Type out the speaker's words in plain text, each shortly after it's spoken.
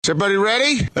everybody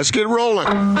ready? Let's get rolling.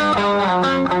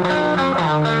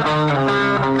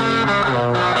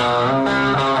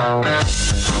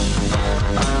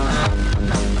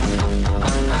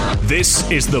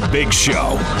 This is The Big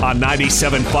Show on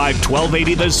 97.5,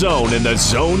 1280 The Zone and The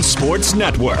Zone Sports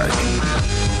Network.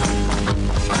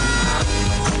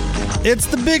 It's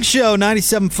The Big Show,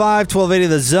 97.5, 1280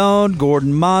 The Zone.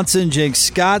 Gordon Monson, Jake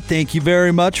Scott, thank you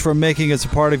very much for making us a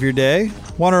part of your day.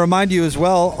 Want to remind you as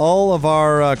well, all of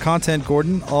our content,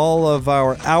 Gordon, all of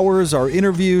our hours, our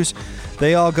interviews,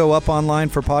 they all go up online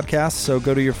for podcasts. So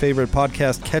go to your favorite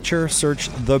podcast catcher, search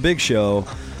The Big Show,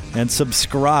 and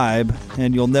subscribe,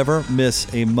 and you'll never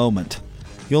miss a moment.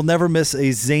 You'll never miss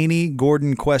a zany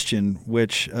Gordon question,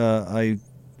 which I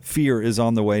fear is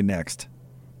on the way next.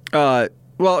 Well,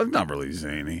 it's not really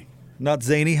zany. Not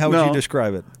zany? How would you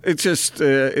describe it? It's just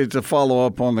it's a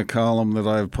follow-up on the column that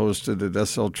I've posted at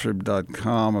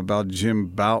sltrib.com about Jim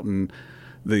Bouton,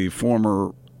 the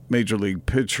former Major League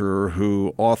pitcher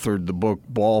who authored the book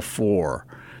Ball 4.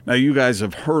 Now, you guys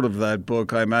have heard of that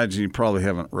book. I imagine you probably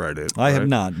haven't read it. I have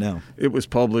not, no. It was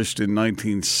published in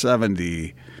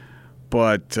 1970,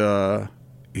 but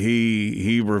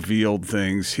he revealed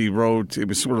things. He wrote, it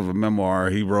was sort of a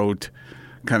memoir. He wrote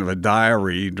kind of a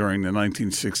diary during the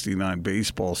 1969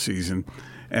 baseball season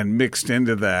and mixed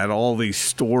into that all these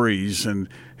stories and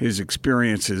his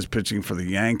experiences pitching for the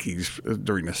Yankees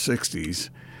during the 60s.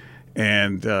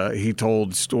 And he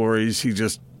told stories. He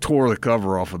just tore the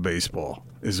cover off of baseball.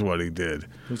 Is what he did.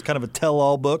 It was kind of a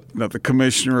tell-all book. Now, the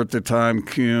commissioner at the time,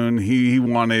 Kuhn, he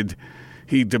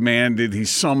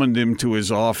summoned him to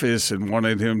his office and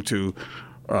wanted him to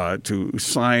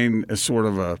sign a sort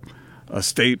of a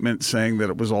statement saying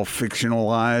that it was all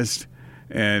fictionalized,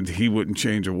 and he wouldn't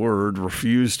change a word,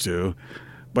 refused to.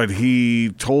 But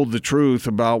he told the truth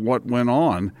about what went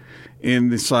on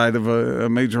inside of a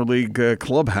major league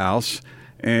clubhouse.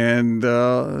 And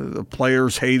the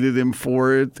players hated him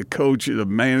for it. The coaches, the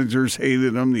managers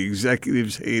hated him. The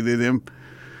executives hated him.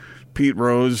 Pete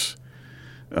Rose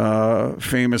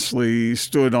famously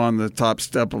stood on the top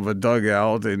step of a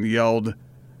dugout and yelled,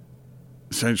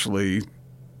 essentially,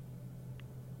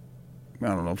 I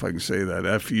don't know if I can say that,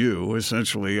 F you,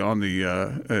 essentially, on the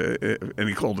and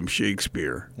he called him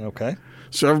Shakespeare. Okay.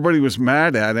 So everybody was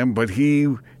mad at him, but he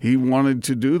wanted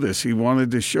to do this. He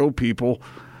wanted to show people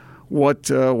what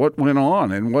went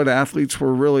on and what athletes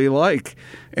were really like.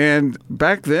 And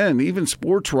back then, even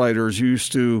sports writers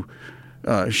used to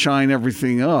shine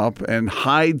everything up and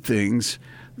hide things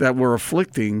that were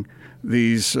afflicting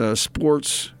these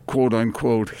sports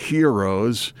quote-unquote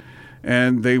heroes,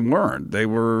 and they weren't. They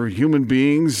were human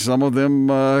beings, some of them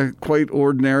quite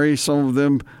ordinary, some of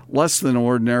them less than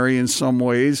ordinary in some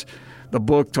ways. The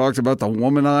book talked about the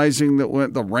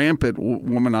rampant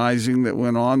womanizing that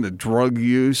went on, the drug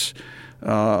use,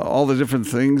 all the different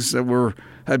things that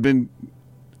had been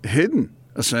hidden,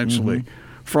 essentially,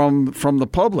 from the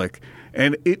public.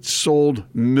 And it sold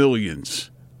millions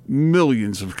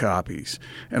of copies.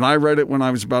 And I read it when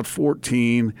I was about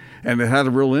 14, and it had a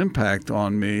real impact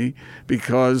on me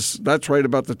because that's right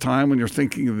about the time when you're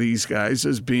thinking of these guys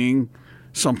as being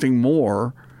something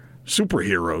more,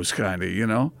 superheroes kind of, you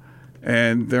know?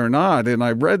 And they're not. And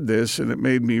I read this, and it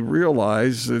made me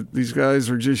realize that these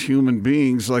guys are just human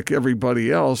beings like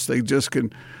everybody else. They just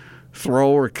can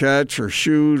throw or catch or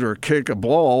shoot or kick a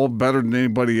ball better than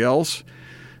anybody else.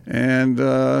 And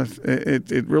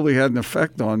it really had an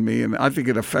effect on me. And I think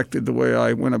it affected the way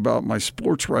I went about my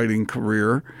sports writing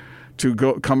career to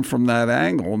come from that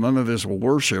angle. None of this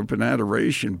worship and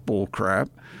adoration bull crap,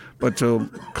 but to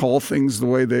call things the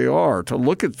way they are, to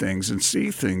look at things and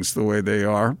see things the way they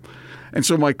are. And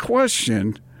so my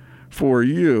question for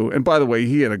you, and by the way,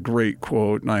 he had a great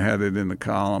quote, and I had it in the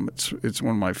column. It's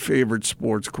one of my favorite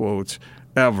sports quotes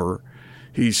ever.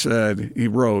 He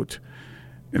wrote,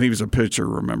 and he was a pitcher,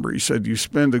 remember, he said, "You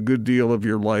spend a good deal of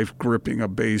your life gripping a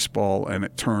baseball, and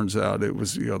it turns out it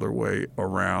was the other way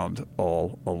around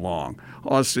all along."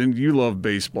 Austin, you love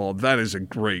baseball. That is a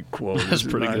great quote. That's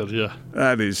pretty good, yeah.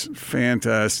 That is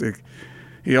fantastic.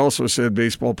 He also said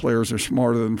baseball players are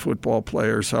smarter than football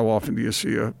players. How often do you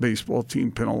see a baseball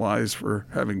team penalized for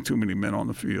having too many men on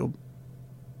the field?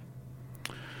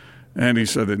 And he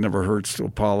said it never hurts to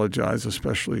apologize,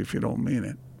 especially if you don't mean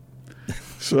it.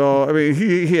 So, I mean,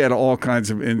 he had all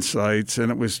kinds of insights,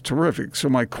 and it was terrific. So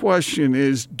my question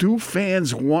is, do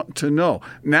fans want to know?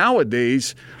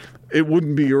 Nowadays, it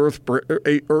wouldn't be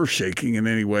earth-shaking in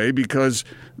any way because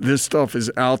this stuff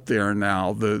is out there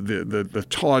now. The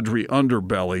tawdry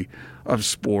underbelly of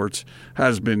sports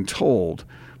has been told.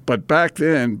 But back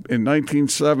then, in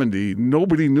 1970,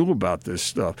 nobody knew about this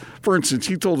stuff. For instance,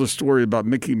 he told a story about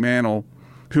Mickey Mantle,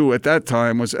 who at that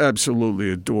time was absolutely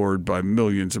adored by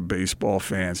millions of baseball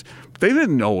fans. They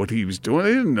didn't know what he was doing.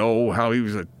 They didn't know how he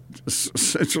was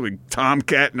essentially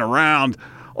tomcatting around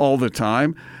all the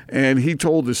time. And he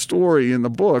told a story in the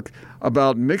book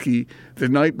about Mickey the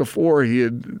night before he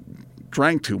had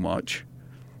drank too much.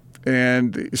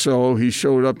 And so he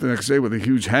showed up the next day with a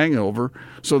huge hangover.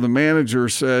 So the manager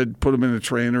said, put him in the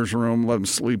trainer's room, let him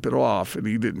sleep it off, and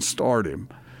he didn't start him.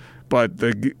 But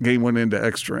the game went into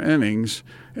extra innings,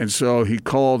 and so he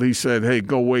called. He said, hey,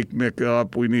 go wake Mick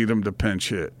up. We need him to pinch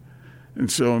hit.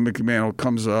 And so Mickey Mantle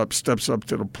comes up, steps up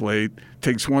to the plate,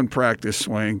 takes one practice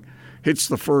swing, hits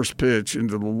the first pitch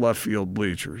into the left field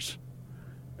bleachers,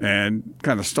 and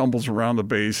kind of stumbles around the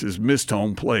bases, missed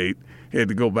home plate. He had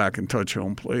to go back and touch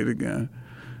home plate again.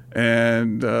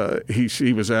 And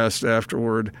he was asked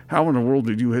afterward, how in the world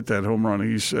did you hit that home run?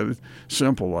 And he said,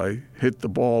 simple, I hit the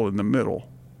ball in the middle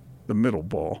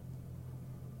ball,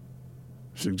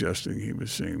 suggesting he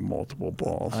was seeing multiple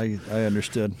balls. I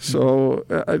understood. So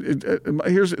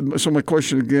so my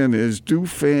question again is, do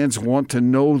fans want to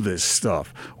know this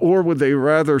stuff? Or would they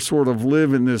rather sort of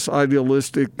live in this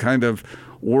idealistic kind of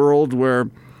world where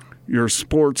your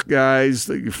sports guys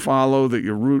that you follow, that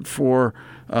you root for,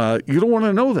 you don't want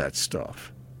to know that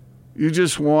stuff. You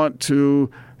just want to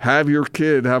have your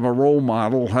kid have a role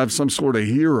model, have some sort of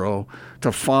hero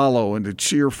to follow and to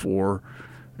cheer for.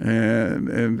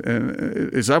 And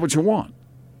is that what you want?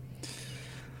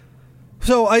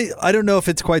 So I don't know if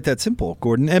it's quite that simple,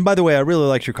 Gordon. And by the way, I really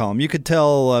liked your column. You could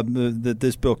tell that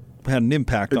this book had an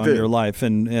impact on your life,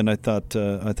 and I thought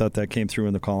that came through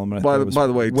in the column. And by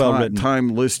the way, well-written. Time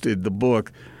listed the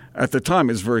book. At the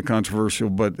time, it's very controversial,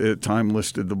 but Time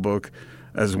listed the book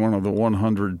as one of the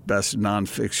 100 best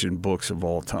nonfiction books of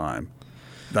all time.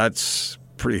 That's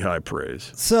pretty high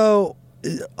praise. So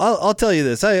I'll tell you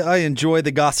this: I enjoy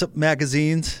the gossip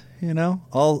magazines. You know,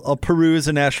 I'll peruse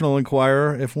a National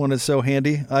Enquirer if one is so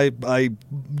handy. I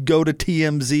go to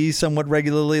TMZ somewhat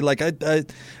regularly. Like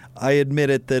I admit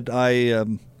it that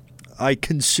I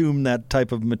consume that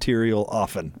type of material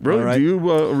often. Really? Right? Do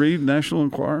you read National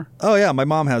Enquirer? Oh yeah, my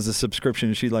mom has a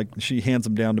subscription. She hands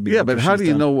them down to me. Yeah, but how do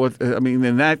you know what? I mean,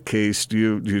 in that case, do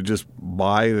you just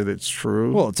buy that it's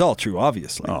true? Well, it's all true,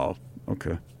 obviously. Oh,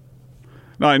 okay.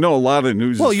 Now I know a lot of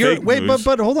news. Well, is fake news.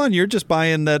 but hold on, you're just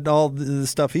buying that all the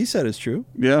stuff he said is true.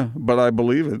 Yeah, but I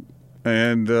believe it.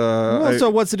 And so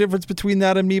what's the difference between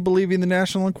that and me believing the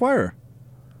National Enquirer?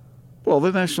 Well,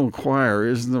 the National Enquirer,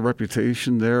 isn't the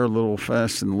reputation there a little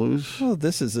fast and loose? Well,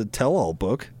 this is a tell-all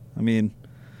book. I mean,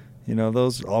 you know,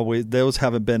 those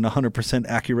haven't been 100%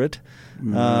 accurate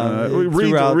throughout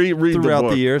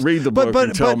the years. Read the book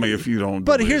and tell me if you don't.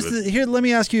 But let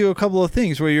me ask you a couple of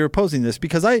things where you're opposing this,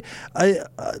 because I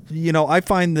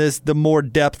find the more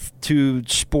depth to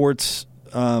sports.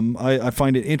 I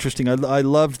find it interesting. I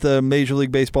loved the Major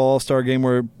League Baseball All-Star Game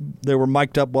where they were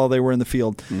mic'd up while they were in the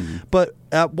field. Mm-hmm. But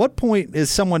at what point is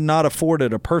someone not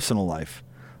afforded a personal life?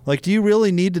 Like, do you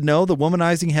really need to know the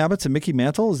womanizing habits of Mickey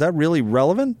Mantle? Is that really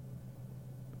relevant?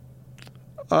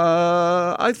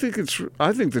 I think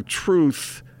the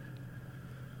truth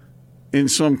in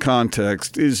some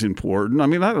context is important. I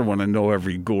mean, I don't want to know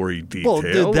every gory detail.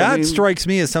 Well, that strikes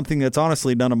me as something that's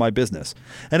honestly none of my business.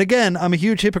 And again, I'm a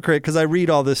huge hypocrite because I read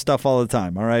all this stuff all the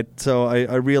time. All right, so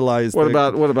I realize. What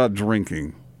about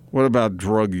drinking? What about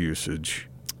drug usage?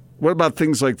 What about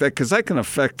things like that? Because that can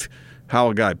affect how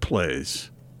a guy plays.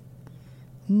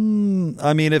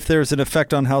 I mean, if there's an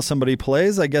effect on how somebody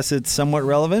plays, I guess it's somewhat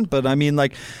relevant. But I mean,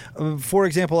 like, for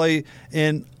example, I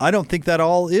don't think that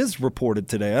all is reported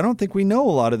today. I don't think we know a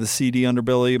lot of the seedy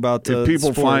underbelly about if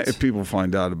people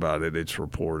find out about it, it's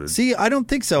reported. See, I don't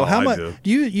think so. Oh, How much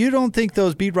you don't think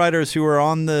those beat writers who are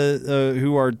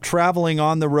who are traveling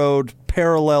on the road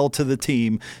parallel to the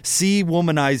team see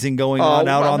womanizing going on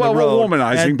out on the road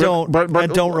and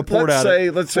don't report at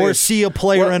it, or see a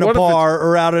player in a bar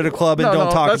or out at a club and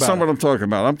don't talk about it? That's not what I'm talking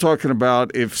about. I'm talking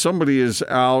about if somebody is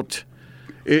out,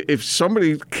 if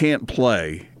somebody can't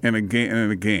play in a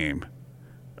game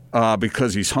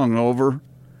because he's hungover,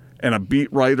 and a beat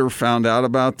writer found out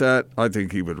about that, I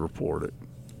think he would report it.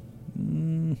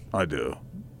 I do.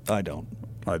 I don't.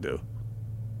 I do.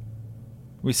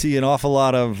 We see an awful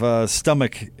lot of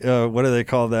stomach, what do they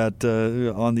call that,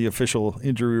 on the official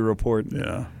injury report.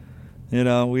 Yeah. You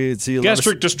know, we see a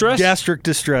gastric distress? Gastric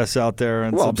distress out there,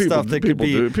 and some stuff that could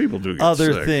be people do get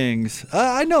other sick. Things.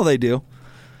 I know they do.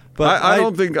 But I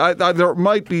don't think there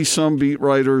might be some beat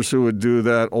writers who would do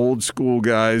that, old school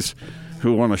guys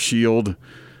who want to shield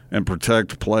and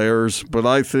protect players. But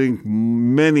I think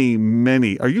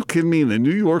many, are you kidding me? In the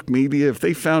New York media, if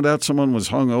they found out someone was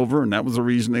hungover and that was the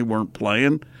reason they weren't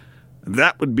playing,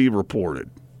 that would be reported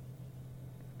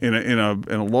in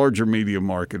a larger media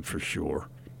market for sure.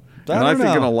 I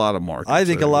think in a lot of markets. I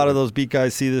think a lot of those beat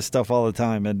guys see this stuff all the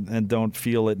time and don't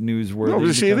feel it newsworthy. No,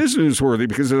 but see, it is newsworthy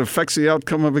because it affects the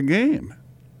outcome of a game.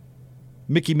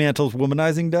 Mickey Mantle's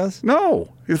womanizing does?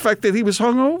 No, the fact that he was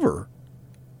hungover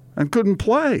and couldn't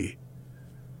play.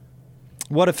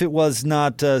 What if it was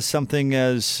not something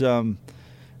as? What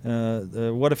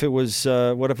if it was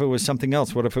something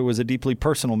else? What if it was a deeply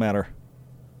personal matter?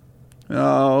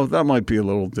 Oh, that might be a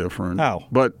little different. How?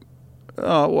 But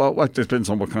well, it depends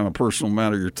on what kind of personal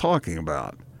matter you're talking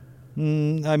about.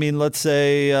 I mean, let's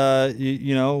say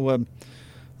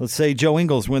let's say Joe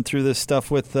Ingles went through this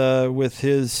stuff with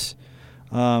his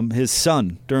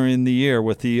son during the year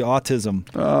with the autism,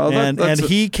 and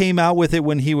he came out with it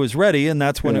when he was ready, and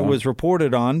that's when it was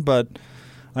reported on. But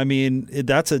I mean,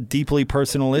 that's a deeply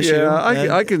personal issue.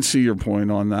 Yeah, I can see your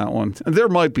point on that one. There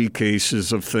might be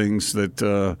cases of things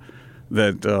that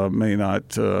may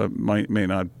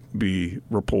not be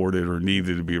reported or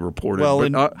needed to be reported. Well,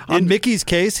 in Mickey's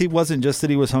case, he wasn't just that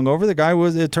he was hungover. The guy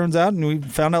was. It turns out, and we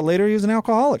found out later, he was an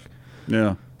alcoholic.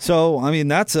 Yeah. So I mean,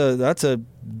 that's a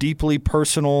deeply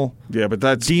personal. Yeah, but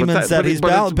that's demons that he's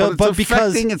battling. But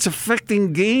because it's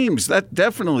affecting games, that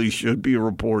definitely should be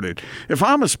reported. If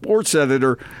I'm a sports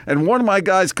editor and one of my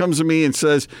guys comes to me and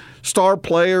says star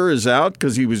player is out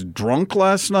because he was drunk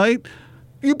last night,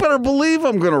 you better believe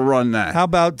I'm going to run that. How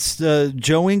about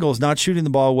Joe Ingles not shooting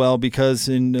the ball well because,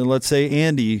 let's say,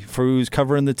 Andy, who's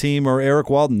covering the team, or Eric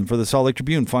Walden for the Salt Lake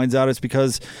Tribune, finds out it's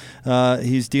because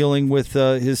he's dealing with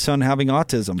his son having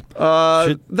autism.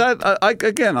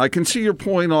 I can see your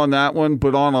point on that one,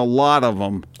 but on a lot of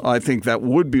them, I think that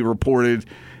would be reported.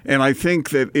 And I think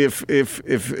that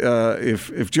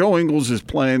if Joe Ingles is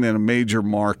playing in a major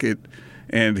market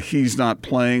and he's not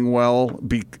playing well,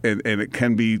 and it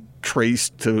can be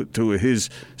traced to his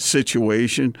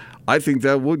situation, I think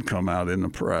that would come out in the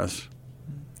press.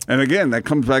 And again, that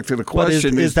comes back to the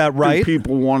question: is that right? Do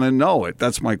people want to know it?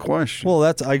 That's my question. Well,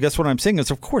 I guess what I'm saying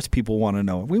is, of course, people want to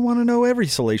know it. We want to know every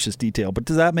salacious detail, but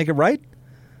does that make it right?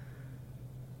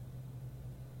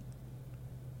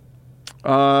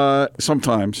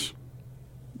 Sometimes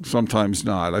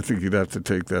not. I think you'd have to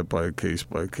take that by a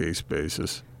case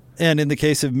basis. And in the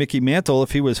case of Mickey Mantle,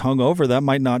 if he was hungover, that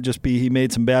might not just be he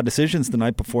made some bad decisions the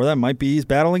night before. That might be he's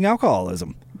battling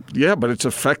alcoholism. Yeah, but it's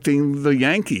affecting the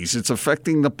Yankees. It's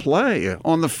affecting the play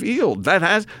on the field. That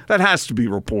has to be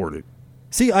reported.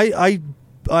 See,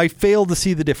 I fail to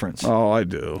see the difference. Oh, I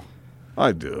do.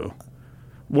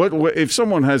 What if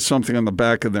someone has something on the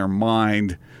back of their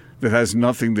mind that has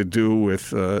nothing to do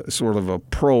with sort of a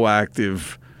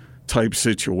proactive type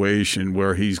situation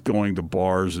where he's going to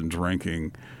bars and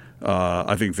drinking?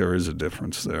 I think there is a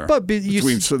difference there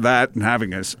between that and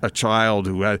having a child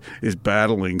who is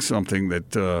battling something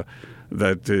that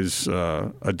is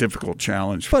a difficult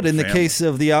challenge. But in the family. case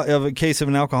of a case of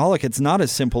an alcoholic, it's not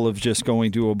as simple as just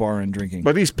going to a bar and drinking.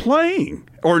 But he's playing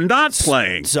or not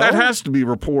playing. So? That has to be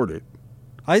reported.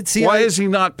 Why is he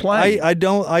not playing?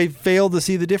 I fail to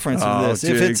see the difference of this.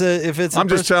 Jake, if it's I'm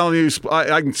just telling you,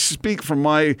 I can speak from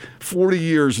my 40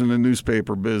 years in the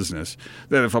newspaper business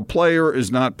that if a player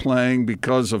is not playing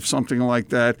because of something like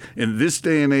that, in this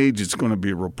day and age, it's going to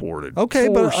be reported. Okay,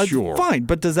 for but sure. Fine.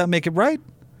 But does that make it right?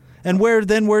 And where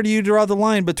do you draw the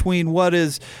line between what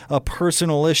is a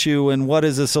personal issue and what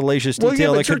is a salacious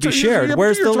detail that could be shared?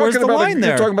 Where's the line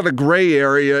there? You're talking about a gray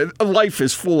area. Life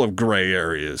is full of gray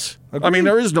areas. Agreed. I mean,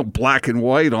 there is no black and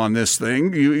white on this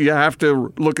thing. You have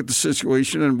to look at the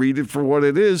situation and read it for what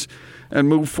it is and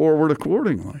move forward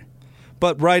accordingly.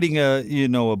 But writing a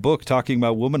book talking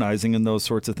about womanizing and those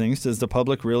sorts of things, does the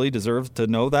public really deserve to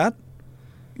know that?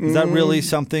 Is that really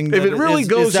something that if it really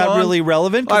goes is that on, really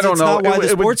relevant? I don't it's know. Not why the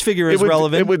sports figure is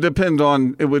relevant. It would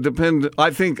depend.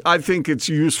 I think it's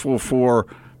useful for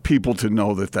people to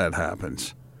know that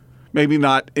happens. Maybe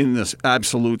not in this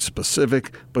absolute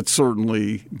specific, but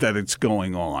certainly that it's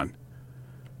going on.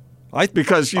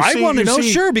 Because I want to know,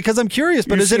 sure, because I'm curious.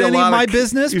 But is it any of my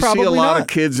business? Probably not. You see a lot of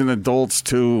kids and adults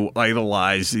too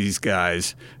idolize these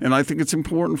guys, and I think it's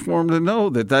important for them to know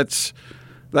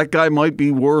that guy might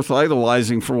be worth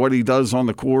idolizing for what he does on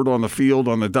the court, on the field,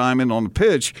 on the diamond, on the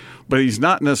pitch, but he's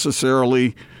not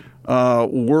necessarily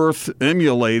worth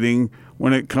emulating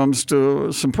when it comes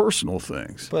to some personal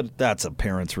things. But that's a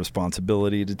parent's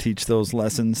responsibility to teach those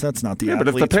lessons. That's not the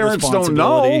athlete's responsibility. But if the parents don't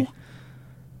know,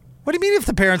 What do you mean if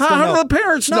the parents How don't know? do the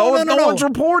parents know if no one's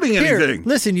reporting Here, anything?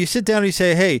 listen, you sit down and you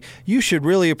say, hey, you should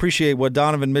really appreciate what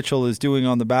Donovan Mitchell is doing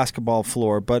on the basketball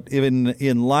floor. But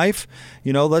in life,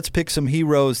 let's pick some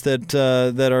heroes that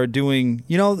are doing,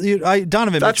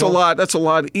 Donovan That's Mitchell. That's a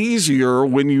lot easier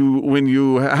when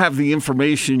you have the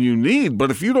information you need.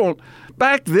 But if you don't,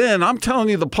 back then, I'm telling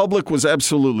you, the public was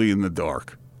absolutely in the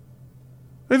dark.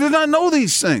 They did not know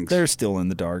these things. They're still in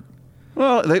the dark.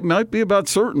 Well, they might be about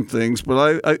certain things,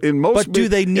 but in most But do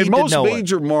they need in most to know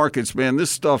major markets, man,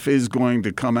 this stuff is going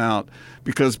to come out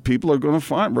because people are going to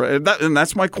find and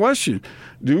that's my question: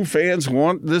 do fans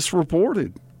want this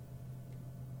reported?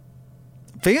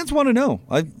 Fans want to know.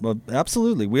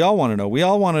 Absolutely, we all want to know. We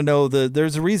all want to know that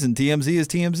there's a reason TMZ is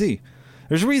TMZ.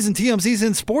 There's a reason TMZ's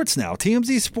in sports now.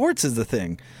 TMZ Sports is the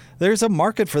thing. There's a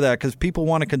market for that because people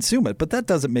want to consume it, but that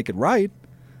doesn't make it right.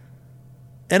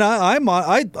 And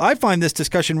I find this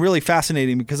discussion really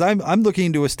fascinating because I'm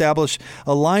looking to establish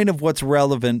a line of what's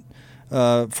relevant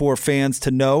for fans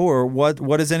to know, or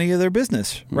what is any of their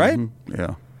business, right? Mm-hmm.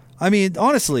 Yeah. I mean,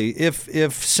 honestly,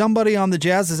 if somebody on the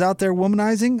Jazz is out there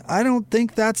womanizing, I don't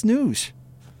think that's news.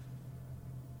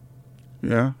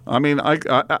 Yeah. I mean, I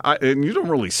and you don't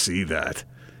really see that.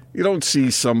 You don't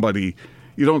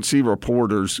see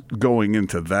reporters going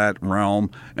into that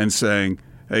realm and saying,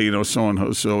 hey,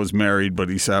 so-and-so is married, but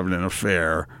he's having an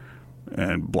affair,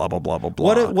 and blah, blah, blah, blah,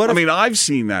 blah. I mean, I've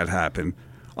seen that happen.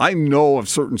 I know of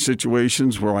certain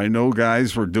situations where I know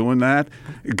guys were doing that,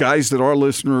 guys that our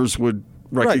listeners would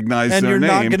recognize and their name.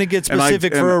 And you're not going to get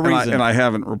specific for a reason. And I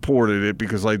haven't reported it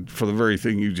because for the very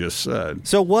thing you just said.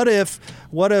 So what if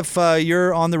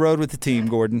you're on the road with the team,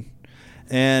 Gordon,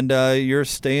 and you're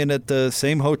staying at the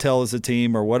same hotel as the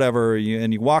team or whatever,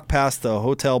 and you walk past the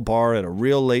hotel bar at a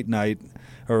real late night,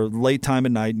 or late time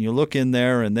at night, and you look in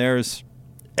there and there's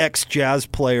ex-Jazz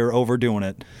player overdoing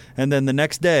it. And then the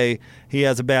next day, he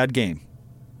has a bad game.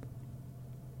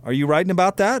 Are you writing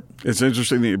about that? It's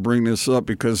interesting that you bring this up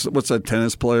because what's that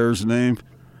tennis player's name?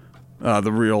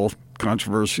 The real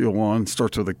controversial one.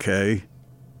 Starts with a K.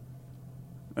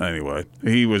 Anyway,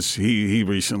 he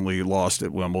recently lost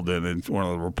at Wimbledon, and one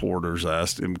of the reporters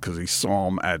asked him because he saw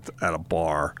him at a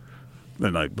bar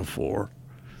the night before.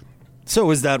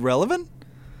 So is that relevant?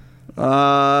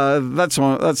 That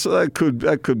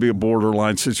could be a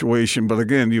borderline situation, but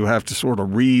again, you have to sort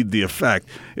of read the effect.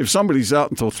 If somebody's out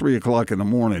until 3:00 in the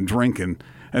morning drinking,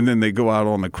 and then they go out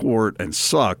on the court and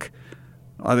suck,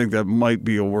 I think that might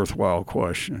be a worthwhile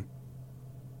question.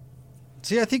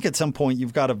 See, I think at some point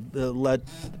you've got to let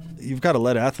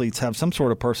athletes have some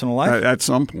sort of personal life. At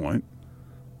some point.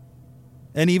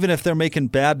 And even if they're making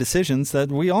bad decisions, that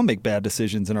we all make bad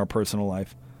decisions in our personal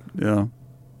life. Yeah.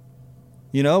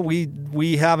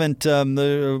 We haven't.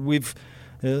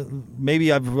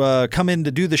 Maybe I've come in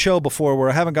to do the show before where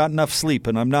I haven't got enough sleep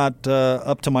and I'm not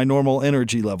up to my normal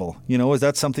energy level. Is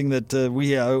that something that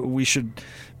we should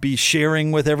be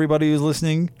sharing with everybody who's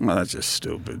listening? Well, that's just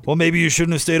stupid. Well, maybe you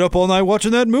shouldn't have stayed up all night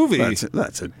watching that movie.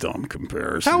 That's a dumb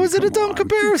comparison. How is it a dumb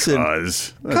comparison?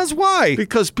 Because why?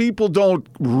 Because people don't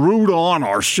root on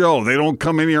our show. They don't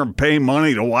come in here and pay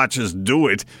money to watch us do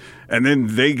it. And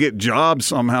then they get jobs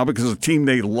somehow because the team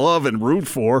they love and root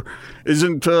for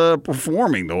isn't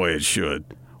performing the way it should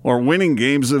or winning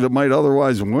games that it might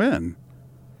otherwise win.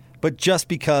 But just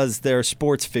because they're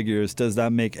sports figures, does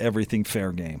that make everything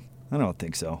fair game? I don't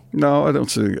think so. No, I don't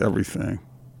see everything.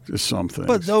 Just some things.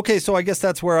 But, okay, so I guess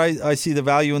that's where I see the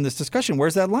value in this discussion.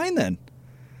 Where's that line then?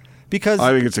 Because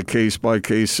I think it's a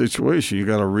case-by-case situation. You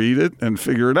got to read it and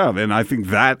figure it out. And I think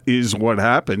that is what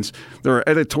happens. There are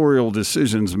editorial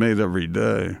decisions made every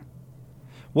day.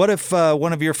 What if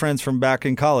one of your friends from back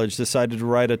in college decided to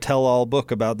write a tell-all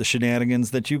book about the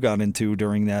shenanigans that you got into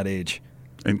during that age?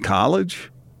 In college?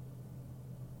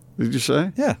 Did you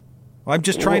say? Yeah. I'm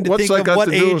just trying to think of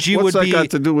what age you would be. What's that got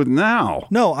to do with now?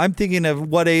 No, I'm thinking of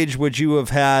what age would you have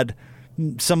had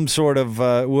some sort of,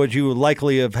 would you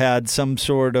likely have had some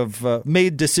sort of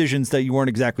made decisions that you weren't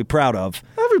exactly proud of?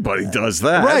 Everybody does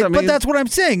that. Right, but that's what I'm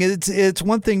saying. It's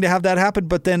one thing to have that happen,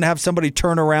 but then have somebody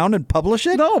turn around and publish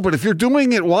it? No, but if you're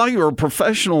doing it while you're a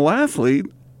professional athlete,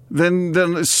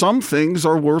 then some things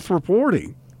are worth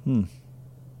reporting.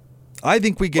 I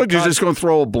think we get. But you're just going to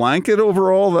throw a blanket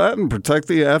over all that and protect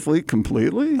the athlete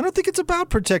completely? I don't think it's about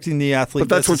protecting the athlete.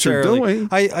 But that's what you're doing.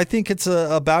 I think it's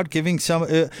about giving some.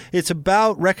 It's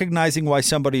about recognizing why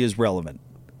somebody is relevant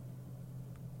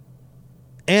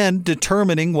and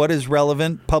determining what is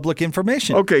relevant public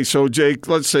information. Okay, so Jake,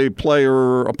 let's say a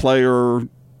player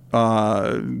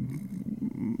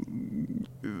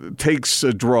takes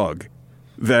a drug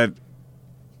that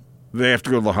they have to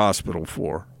go to the hospital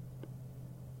for.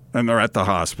 and they're at the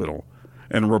hospital,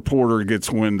 and a reporter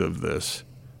gets wind of this.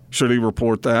 Should he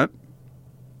report that?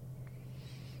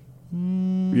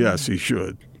 Yes, he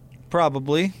should.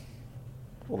 Probably.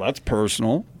 Well, that's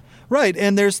personal. Right,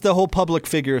 and there's the whole public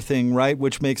figure thing, right,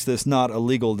 which makes this not a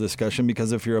legal discussion,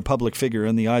 because if you're a public figure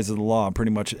in the eyes of the law,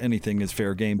 pretty much anything is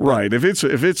fair game. Right.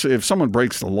 If someone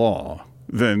breaks the law,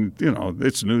 then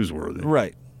it's newsworthy.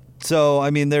 Right. So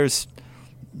I mean, there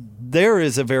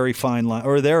is a very fine line,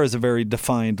 or there is a very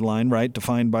defined line, right,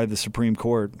 defined by the Supreme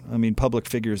Court. I mean, public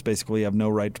figures basically have no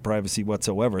right to privacy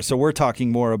whatsoever. So we're talking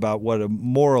more about what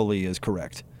morally is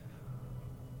correct.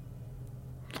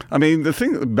 I mean, the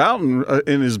thing, Boughton,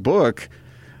 in his book,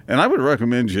 and I would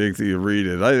recommend, Jake, that you read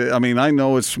it. I mean, I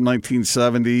know it's from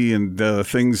 1970, and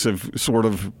things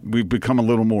have we've become a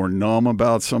little more numb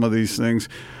about some of these things.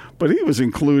 But he was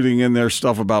including in there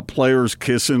stuff about players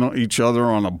kissing each other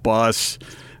on a bus,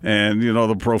 and,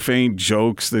 the profane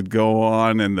jokes that go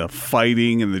on, and the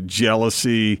fighting and the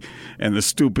jealousy and the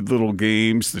stupid little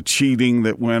games, the cheating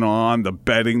that went on, the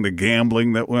betting, the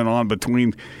gambling that went on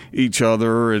between each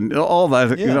other, and all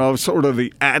that, sort of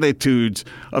the attitudes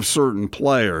of certain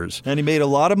players. And he made a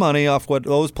lot of money off what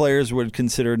those players would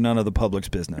consider none of the public's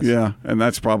business. Yeah, and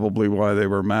that's probably why they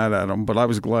were mad at him, but I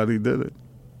was glad he did it.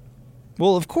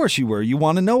 Well, of course you were. You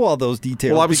want to know all those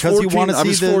details because 14,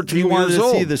 you want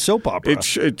to see the soap opera.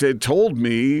 It told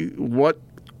me what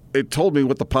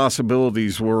the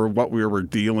possibilities were, what we were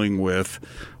dealing with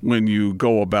when you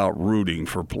go about rooting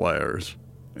for players.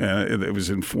 And it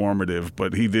was informative,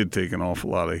 but he did take an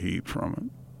awful lot of heat from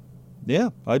it. Yeah,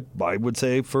 I would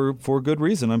say for good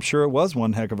reason. I'm sure it was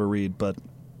one heck of a read, but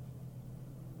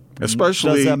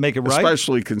especially does that make it right?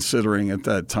 Especially considering at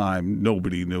that time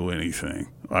nobody knew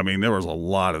anything. I mean, there was a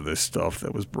lot of this stuff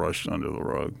that was brushed under the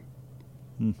rug.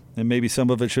 And maybe some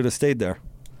of it should have stayed there.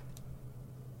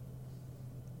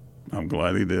 I'm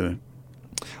glad he did it.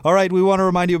 All right, we want to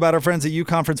remind you about our friends at U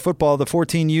Conference Football. The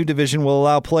 14U division will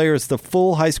allow players the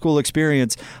full high school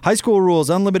experience. High school rules,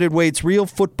 unlimited weights, real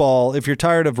football. If you're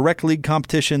tired of rec league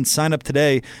competition, sign up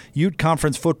today.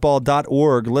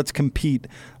 UTConferenceFootball.org. Let's compete.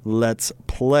 Let's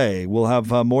play. We'll have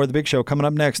more of The Big Show coming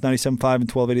up next, 97.5 and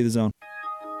 1280 The Zone.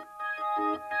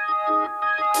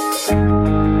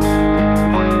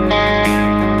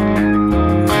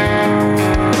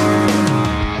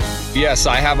 Yes,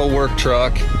 I have a work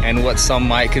truck and what some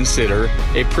might consider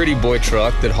a pretty boy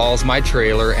truck that hauls my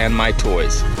trailer and my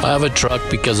toys. I have a truck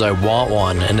because I want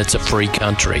one, and it's a free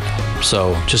country.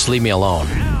 So just leave me alone.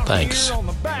 Thanks.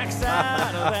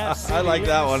 I like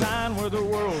that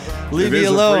one. Leave me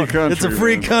alone. It's a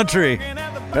free country.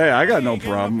 Hey, I got no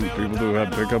problem with people who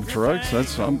have pickup trucks.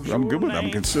 I'm good with that.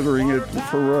 I'm considering it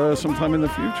for sometime in the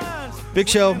future. Big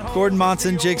Show, Gordon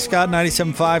Monson, Jake Scott,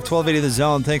 97.5, 1280 The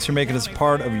Zone. Thanks for making us a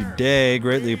part of your day.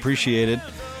 Greatly appreciated.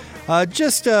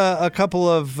 Just a couple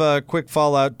of quick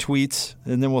fallout tweets,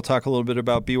 and then we'll talk a little bit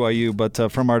about BYU.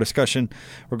 But from our discussion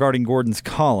regarding Gordon's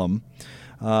column,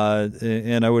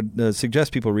 and I would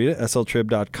suggest people read it,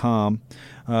 sltrib.com.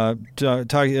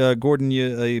 Gordon,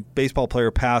 a baseball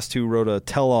player passed who wrote a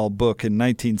tell-all book in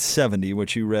 1970,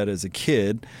 which you read as a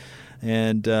kid,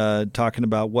 and talking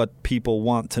about what people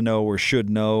want to know or should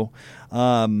know.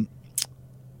 Our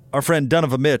friend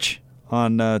Donovan Mitch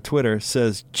on Twitter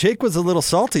says, Jake was a little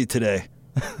salty today.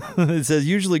 It says,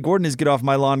 usually Gordon is get off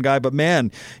my lawn guy, but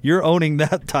man, you're owning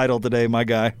that title today, my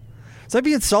guy. Is that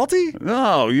being salty?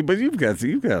 No, but you've got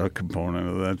a component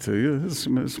of that to you. This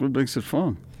is what makes it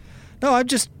fun. No, I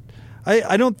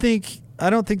don't think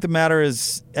the matter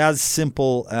is as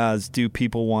simple as do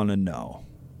people want to know.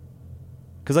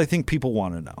 Because I think people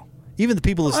want to know. Even the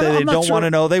people who say they don't want to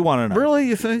know, they want to know. Really,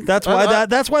 you think? That's why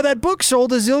that book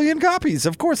sold a zillion copies.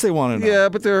 Of course they want to know. Yeah,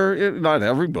 but not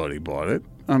everybody bought it.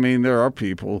 I mean, there are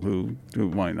people who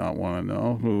might not want to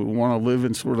know, who want to live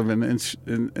in sort of an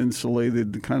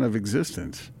insulated kind of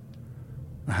existence.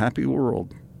 A happy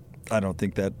world. I don't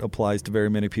think that applies to very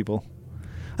many people.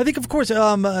 I think, of course,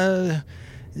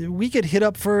 we get hit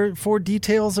up for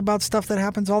details about stuff that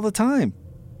happens all the time.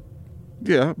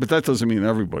 Yeah, but that doesn't mean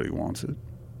everybody wants it.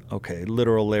 Okay,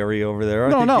 literal Larry over there.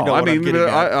 No. I mean,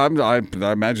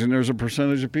 I imagine there's a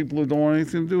percentage of people who don't want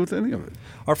anything to do with any of it.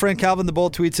 Our friend Calvin the Bull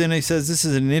tweets in and he says, this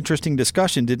is an interesting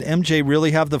discussion. Did MJ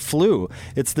really have the flu?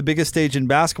 It's the biggest stage in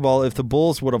basketball. If the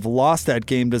Bulls would have lost that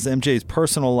game, does MJ's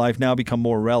personal life now become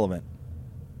more relevant?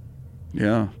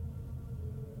 Yeah.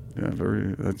 Yeah,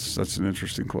 that's an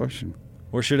interesting question.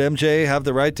 Or should MJ have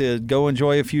the right to go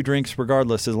enjoy a few drinks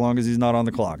regardless, as long as he's not on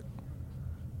the clock?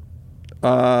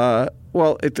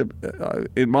 Well,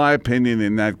 in my opinion,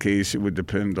 in that case, it would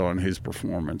depend on his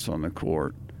performance on the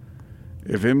court.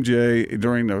 If MJ,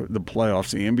 during the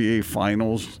playoffs, the NBA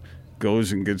Finals,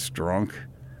 goes and gets drunk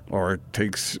or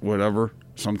takes whatever,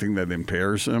 something that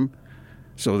impairs him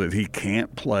so that he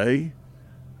can't play,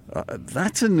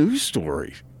 that's a news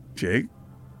story, Jake.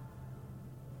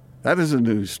 That is a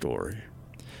news story.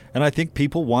 And I think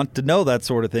people want to know that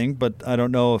sort of thing, but I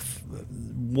don't know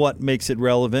what makes it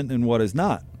relevant and what is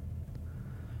not.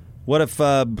 What if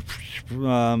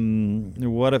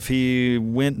he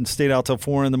went and stayed out till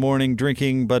 4 a.m.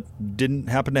 drinking, but didn't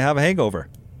happen to have a hangover?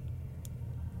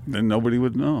 Then nobody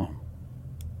would know.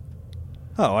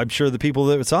 Oh, I'm sure the people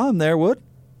that saw him there would.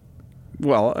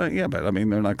 Well, yeah, but I mean,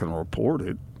 they're not going to report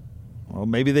it. Well,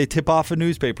 maybe they tip off a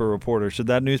newspaper reporter. Should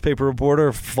that newspaper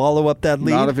reporter follow up that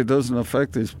lead? Not if it doesn't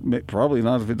affect his. Probably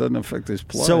not if it doesn't affect his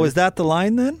play. So is that the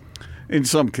line then? In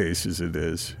some cases, it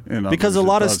is. Because a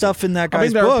lot of stuff in that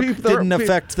guy's book didn't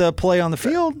affect the play on the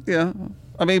field. Yeah.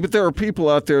 I mean, but there are people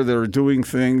out there that are doing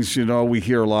things. You know, we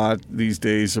hear a lot these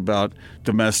days about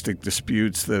domestic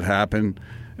disputes that happen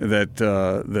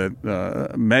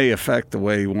that may affect the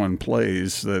way one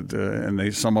plays.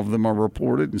 And some of them are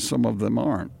reported and some of them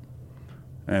aren't.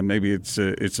 And maybe it's a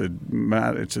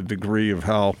degree of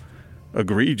how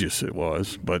egregious it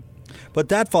was, but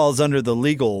that falls under the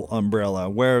legal umbrella,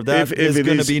 where that is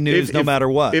going to be news no matter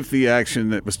what. If the action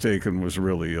that was taken was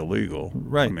really illegal,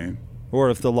 right? I mean, or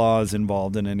if the law is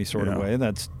involved in any sort of way,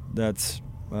 that's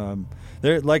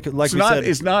there. Like we said,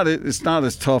 it's not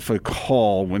as tough a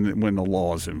call when the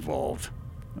law is involved.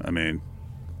 I mean,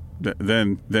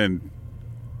 then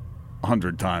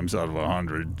 100 times out of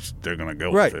 100, they're going to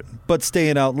go with it. But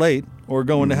staying out late or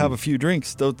going to have a few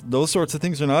drinks, those sorts of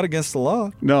things are not against the law.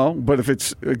 No, but if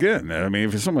it's, again, I mean,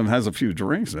 if someone has a few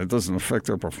drinks and it doesn't affect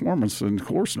their performance, then of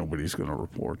course nobody's going to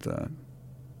report that.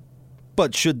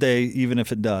 But should they, even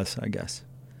if it does, I guess?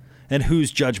 And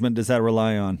whose judgment does that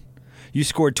rely on? You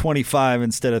scored 25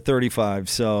 instead of 35,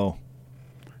 so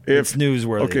it's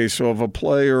newsworthy. Okay, so if a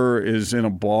player is in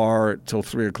a bar till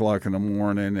 3 o'clock in the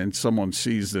morning and someone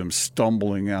sees them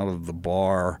stumbling out of the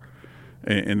bar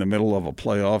in the middle of a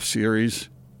playoff series,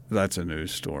 that's a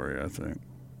news story, I think.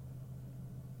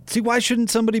 See, why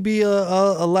shouldn't somebody be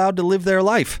allowed to live their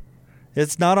life?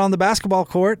 It's not on the basketball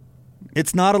court.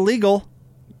 It's not illegal.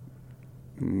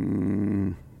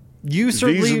 These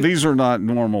are not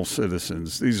normal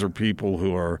citizens. These are people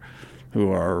who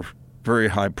are very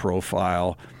high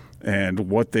profile, and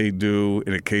what they do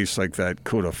in a case like that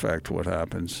could affect what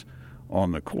happens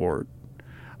on the court.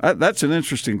 That's an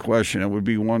interesting question. It would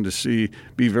be one to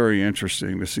be very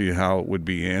interesting to see how it would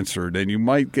be answered. And you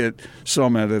might get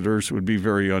some editors who would be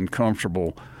very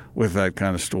uncomfortable with that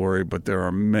kind of story, but there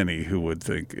are many who would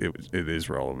think it is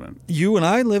relevant. You and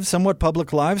I live somewhat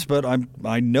public lives, but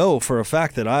I know for a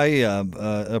fact that I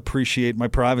appreciate my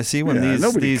privacy when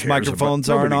these microphones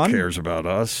aren't on. Nobody cares about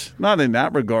us. Not in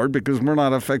that regard, because we're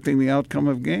not affecting the outcome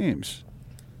of games.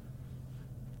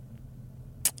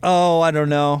 Oh, I don't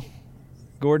know,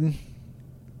 Gordon.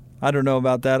 I don't know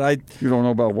about that. You don't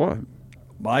know about what?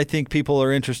 I think people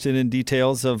are interested in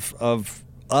details of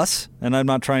us, and I'm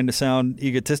not trying to sound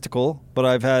egotistical, but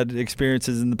I've had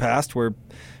experiences in the past where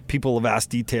people have asked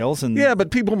details. And yeah,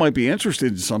 but people might be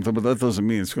interested in something, but that doesn't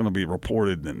mean it's going to be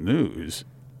reported in the news.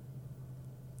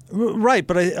 Right,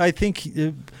 but I think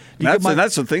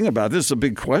that's the thing about this. Is a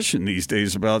big question these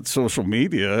days about social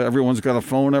media. Everyone's got a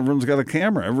phone, everyone's got a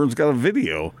camera, everyone's got a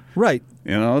video. Right.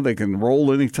 You know, they can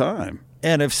roll any time.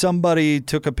 And if somebody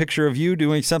took a picture of you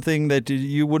doing something that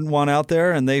you wouldn't want out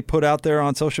there and they put out there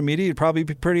on social media, you'd probably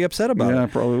be pretty upset about it. Yeah,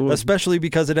 probably would. Especially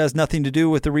because it has nothing to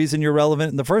do with the reason you're relevant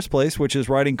in the first place, which is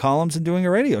writing columns and doing a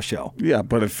radio show. Yeah,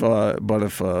 but if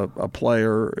a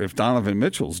player, if Donovan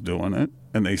Mitchell's doing it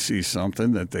and they see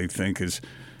something that they think it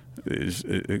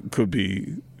could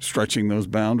be stretching those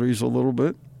boundaries a little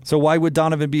bit. So why would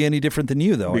Donovan be any different than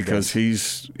you, though? Because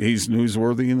he's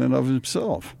newsworthy in and of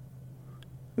himself.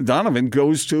 Donovan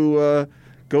goes to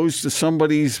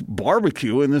somebody's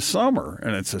barbecue in the summer,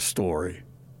 and it's a story.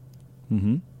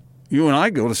 Mm-hmm. You and I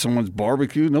go to someone's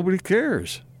barbecue, nobody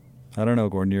cares. I don't know,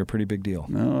 Gordon. You're a pretty big deal.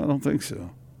 No, I don't think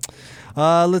so.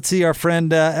 Let's see. Our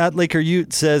friend at Laker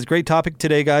Ute says, great topic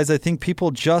today, guys. I think people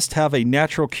just have a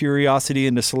natural curiosity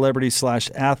into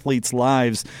celebrities/athletes'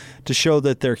 lives to show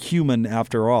that they're human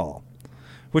after all,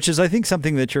 which is, I think,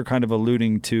 something that you're kind of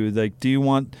alluding to. Like, do you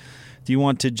want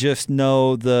to just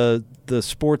know the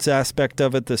sports aspect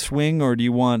of it, the swing, or do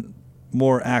you want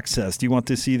more access? Do you want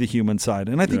to see the human side?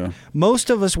 And I think most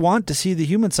of us want to see the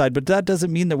human side, but that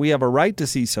doesn't mean that we have a right to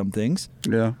see some things.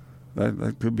 Yeah,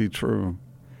 that could be true.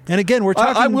 And again, we're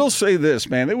talking... I will say this,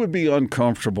 man. It would be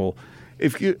uncomfortable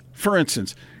if you, for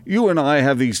instance, you and I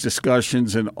have these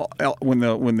discussions, and when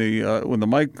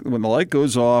the light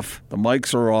goes off, the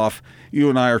mics are off. You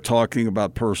and I are talking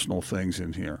about personal things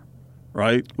in here,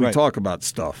 right? We talk about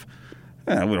stuff.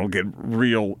 We don't get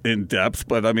real in depth,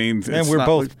 but I mean, and we're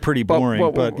both pretty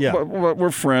boring. But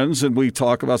we're friends, and we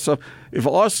talk about stuff. If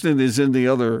Austin is in the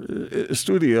other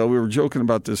studio, we were joking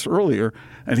about this earlier,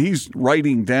 and he's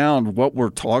writing down what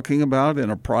we're talking about in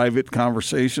a private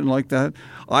conversation like that,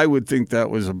 I would think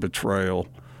that was a betrayal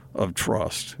of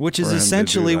trust, which is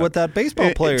essentially what that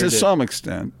baseball player did. To some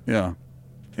extent, yeah,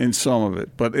 in some of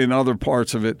it, but in other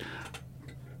parts of it,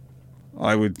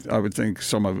 I would think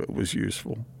some of it was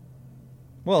useful.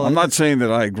 Well, I'm not saying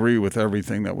that I agree with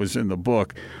everything that was in the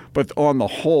book, but on the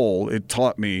whole, it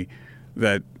taught me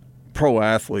that pro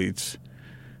athletes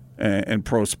and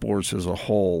pro sports as a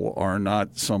whole are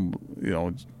not some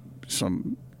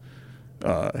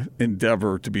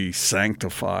endeavor to be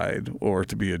sanctified or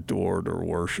to be adored or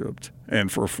worshipped.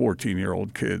 And for a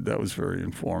 14-year-old kid, that was very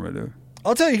informative.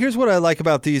 I'll tell you, here's what I like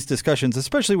about these discussions,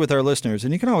 especially with our listeners.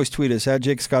 And you can always tweet us at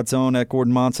Jake Scott Zone, at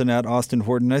Gordon Monson, at Austin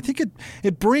Horton. I think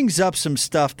it brings up some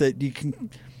stuff that you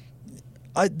can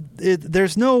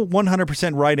there's no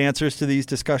 100% right answers to these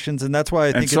discussions, and that's why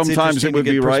I think it's interesting sometimes it would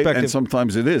to get be right, perspective. and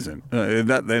sometimes it isn't.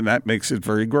 That makes it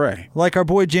very gray. Like our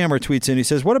boy Jammer tweets in, he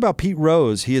says, "What about Pete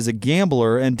Rose? He is a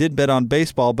gambler and did bet on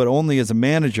baseball, but only as a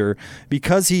manager.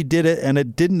 Because he did it and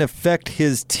it didn't affect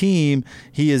his team,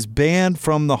 he is banned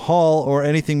from the Hall or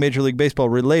anything Major League Baseball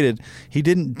related. He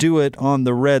didn't do it on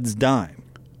the Reds' dime."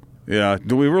 Yeah.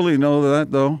 Do we really know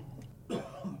that, though?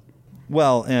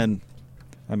 Well, and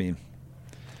I mean,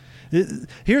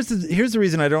 here's the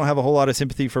reason I don't have a whole lot of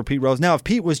sympathy for Pete Rose. Now, if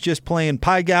Pete was just playing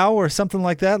Pai Gow or something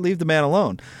like that, leave the man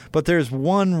alone. But there's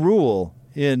one rule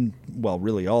in, well,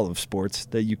 really all of sports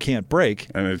that you can't break.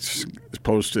 And it's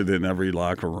posted in every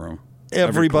locker room.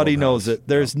 Everybody knows it.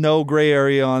 There's no gray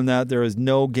area on that. There is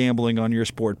no gambling on your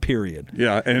sport, period.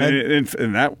 Yeah, and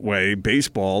in that way,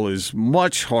 baseball is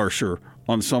much harsher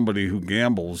on somebody who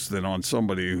gambles than on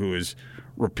somebody who is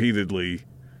repeatedly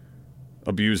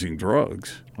abusing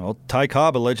drugs. Well, Ty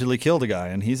Cobb allegedly killed a guy,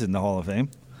 and he's in the Hall of Fame.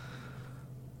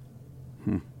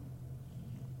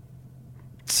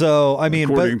 So, I mean,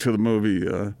 according to the movie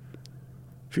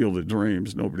Field of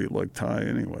Dreams, nobody liked Ty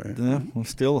anyway. Yeah, well,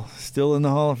 still in the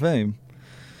Hall of Fame.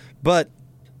 But,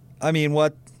 I mean,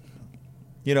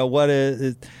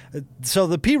 so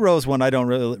the Pete Rose one I don't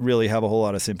really have a whole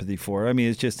lot of sympathy for. I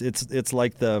mean, it's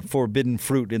like the forbidden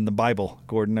fruit in the Bible,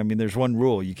 Gordon. I mean, there's one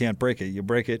rule. You can't break it. You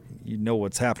break it, you know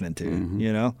what's happening to you,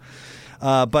 you know?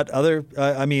 But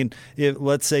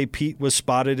let's say Pete was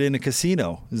spotted in a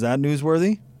casino. Is that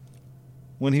newsworthy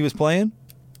when he was playing?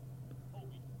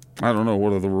 I don't know.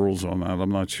 What are the rules on that?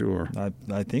 I'm not sure.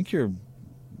 I think you're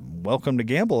welcome to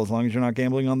gamble as long as you're not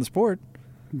gambling on the sport.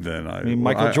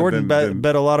 Michael Jordan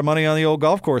bet a lot of money on the old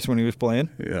golf course when he was playing.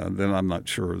 Yeah, then I'm not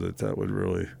sure that would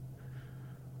really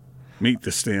meet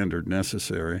the standard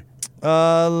necessary.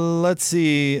 Let's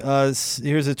see.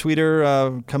 Here's a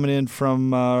tweeter coming in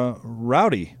from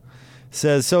Rowdy.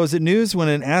 Says, so is it news when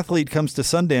an athlete comes to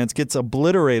Sundance, gets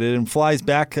obliterated, and flies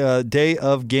back day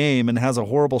of game and has a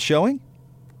horrible showing?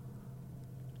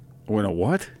 When a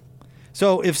what?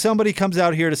 So if somebody comes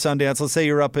out here to Sundance, let's say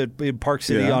you're up in Park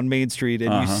City on Main Street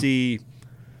and you see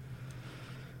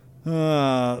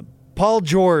Paul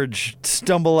George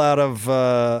stumble out of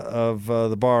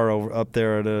the bar up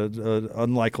there at an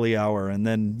unlikely hour, and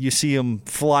then you see him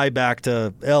fly back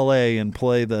to L.A. and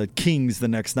play the Kings the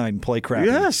next night and play crappy.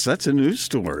 Yes, that's a news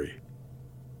story.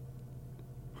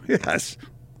 Yes.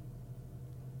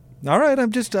 All right,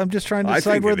 I'm just trying to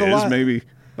decide where the line. Maybe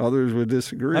others would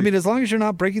disagree. I mean, as long as you're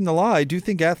not breaking the law, I do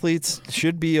think athletes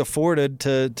should be afforded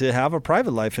to have a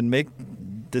private life and make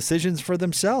decisions for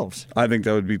themselves. I think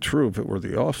that would be true if it were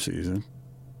the off season.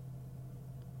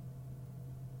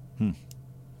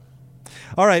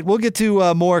 All right, we'll get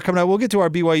to more coming up. We'll get to our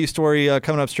BYU story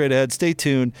coming up straight ahead. Stay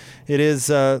tuned. It is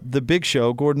The Big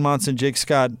Show. Gordon Monson, Jake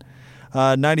Scott,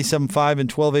 97.5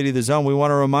 and 1280 The Zone. We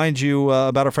want to remind you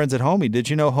about our friends at Homey. Did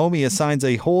you know Homey assigns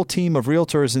a whole team of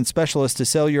realtors and specialists to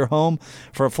sell your home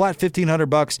for a flat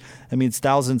 $1,500? That means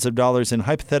thousands of dollars in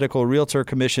hypothetical realtor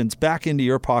commissions back into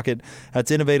your pocket.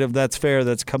 That's innovative. That's fair.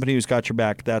 That's a company who's got your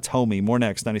back. That's Homey. More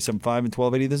next. 97.5 and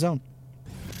 1280 The Zone.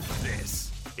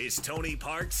 This is is Tony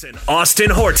Parks and Austin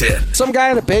Horton. Some guy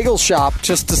in a bagel shop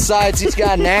just decides he's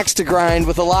got an axe to grind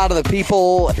with a lot of the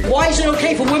people. Why is it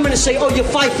okay for women to say, oh, you're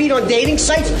 5 feet on dating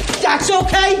sites? That's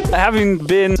okay? Having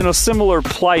been in a similar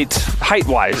plight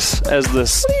height-wise as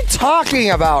this. What are you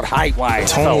talking about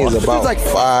height-wise? Tony is about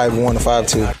 5'1" to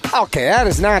 5'2". Okay, that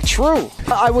is not true.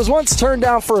 I was once turned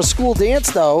down for a school dance,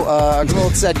 though. A girl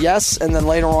had said yes, and then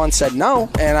later on said no.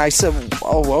 And I said,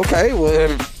 oh, okay,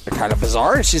 well, kind of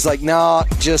bizarre. And she's like, no,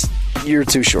 just, you're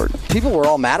too short. People were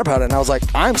all mad about it, and I was like,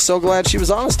 I'm so glad she was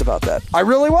honest about that. I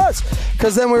really was.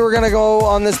 Because then we were going to go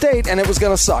on this date, and it was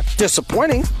going to suck.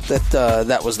 Disappointing that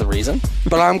that was the reason,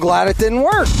 but I'm glad it didn't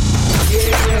work.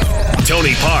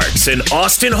 Tony Parks and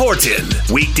Austin Horton.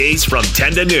 Weekdays from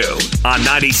 10 to noon on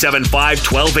 97.5,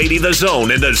 1280 The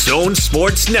Zone and The Zone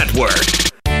Sports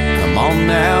Network. Come on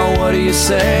now, what do you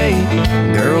say?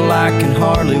 Girl, I can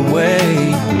hardly wait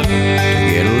to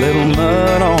get a little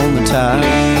mud on the tires,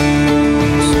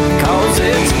 'cause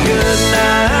it's a good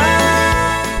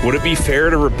night. Would it be fair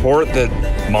to report that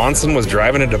Monson was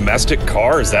driving a domestic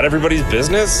car? Is that everybody's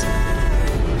business?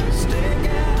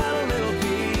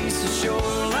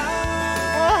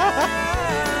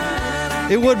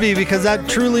 It would be, because that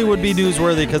truly would be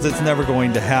newsworthy, because it's never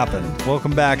going to happen.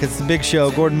 Welcome back. It's the Big Show.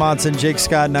 Gordon Monson, Jake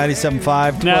Scott,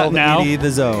 97.5, 1280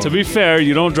 The Zone. To be fair,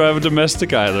 you don't drive a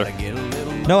domestic either.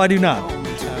 No, I do not.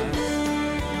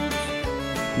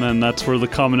 And then that's where the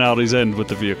commonalities end with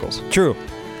the vehicles. True.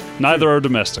 Neither are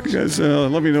domestics. You guys,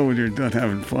 let me know when you're done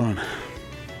having fun.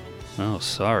 Oh,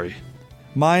 sorry.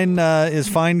 Mine is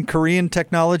fine Korean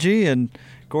technology, and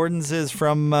Gordon's is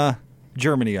from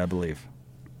Germany, I believe.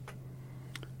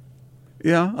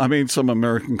 Yeah, I mean, some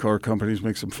American car companies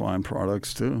make some fine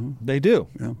products, too. They do.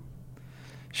 Yeah.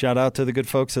 Shout out to the good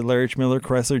folks at Larry H. Miller,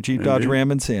 Chrysler, Jeep, Dodge, Ram,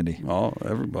 and Sandy. Oh,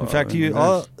 everybody. In fact,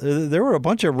 there were a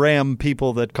bunch of Ram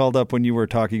people that called up when you were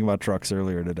talking about trucks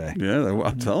earlier today. Yeah,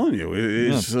 I'm telling you, it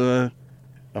is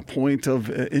a point of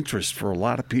interest for a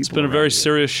lot of people. It's been a very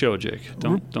serious show, Jake.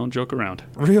 Don't joke around.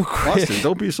 Real quick. Austin,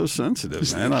 don't be so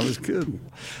sensitive, man. I was kidding.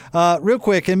 Real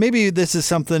quick, and maybe this is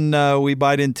something we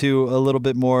bite into a little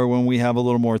bit more when we have a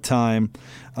little more time.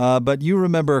 But you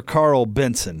remember Carl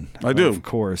Benson. I do. Of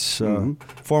course.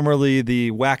 Formerly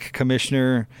the WAC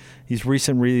commissioner. He's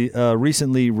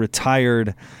recently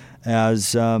retired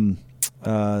as the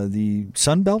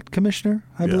Sunbelt commissioner,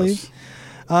 I believe.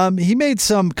 He made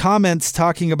some comments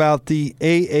talking about the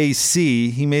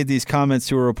AAC. He made these comments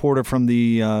to a reporter from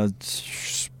the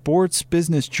Sports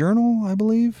Business Journal, I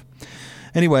believe.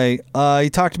 Anyway, he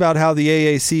talked about how the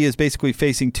AAC is basically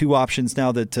facing two options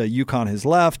now that UConn has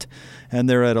left, and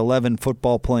they're at 11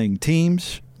 football-playing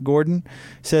teams. Gordon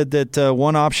said that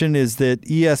one option is that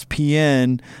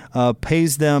ESPN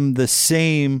pays them the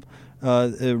same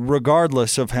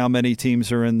regardless of how many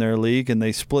teams are in their league, and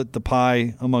they split the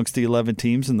pie amongst the 11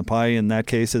 teams, and the pie in that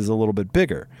case is a little bit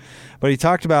bigger. But he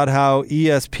talked about how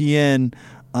ESPN,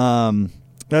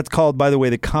 that's called, by the way,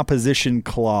 the composition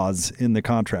clause in the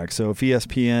contract. So if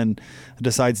ESPN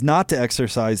decides not to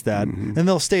exercise that, then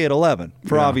they'll stay at 11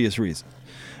 for obvious reasons.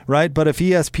 Right? But if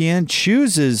ESPN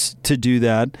chooses to do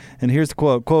that, and here's the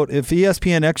quote, if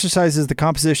ESPN exercises the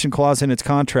composition clause in its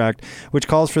contract, which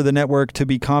calls for the network to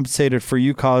be compensated for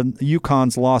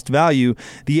UConn's lost value,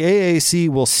 the AAC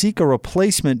will seek a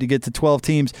replacement to get to 12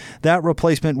 teams. That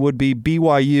replacement would be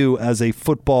BYU as a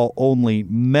football-only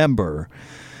member.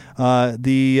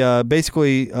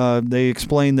 Basically, they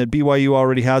explained that BYU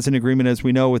already has an agreement, as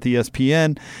we know, with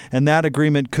ESPN, and that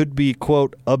agreement could be,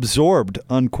 quote, absorbed,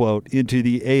 unquote, into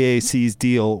the AAC's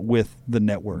deal with the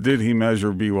network. Did he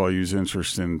measure BYU's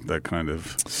interest in that kind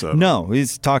of setup? No,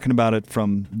 he's talking about it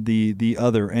from the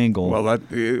other angle. Well,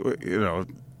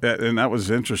 and that was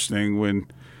interesting when.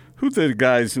 Who did the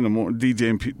guys in the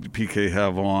DJ and PK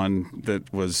have on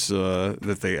that was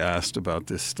that they asked about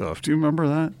this stuff? Do you remember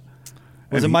that?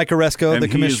 Was it Mike Oresco, the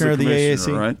commissioner of the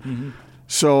AAC? Right? Mm-hmm.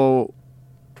 So,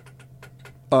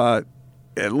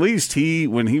 at least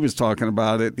when he was talking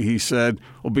about it, he said,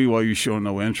 well, BYU showed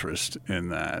no interest in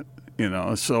that.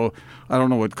 So I don't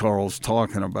know what Carl's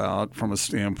talking about from a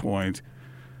standpoint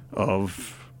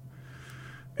of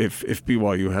if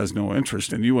BYU has no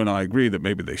interest. And you and I agree that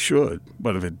maybe they should,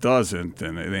 but if it doesn't,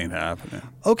 then it ain't happening.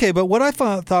 Okay, but what I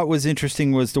thought was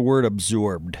interesting was the word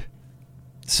absorbed.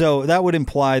 So that would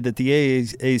imply that the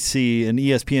AAC and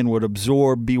ESPN would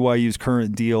absorb BYU's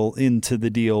current deal into the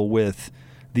deal with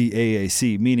the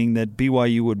AAC, meaning that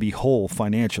BYU would be whole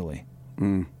financially.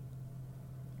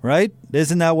 Right?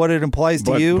 Isn't that what it implies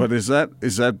to you? But is that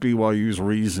BYU's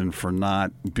reason for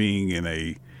not being in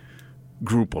a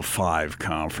Group of 5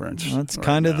 conference? That's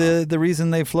kind of the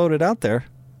reason they floated out there.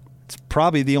 It's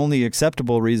probably the only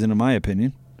acceptable reason, in my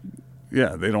opinion.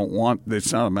 Yeah, they don't want.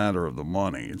 It's not a matter of the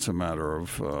money. It's a matter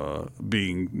of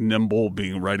being nimble,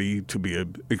 being ready to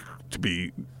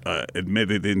be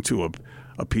admitted into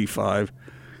a P5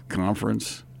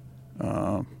 conference,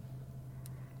 and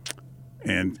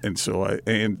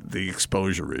the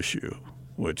exposure issue,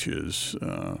 which is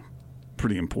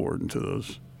pretty important to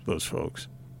those folks.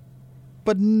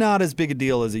 But not as big a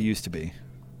deal as it used to be.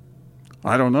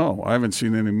 I don't know. I haven't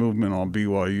seen any movement on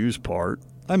BYU's part.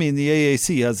 I mean, the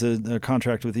AAC has a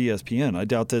contract with ESPN. I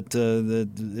doubt that,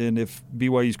 and if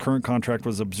BYU's current contract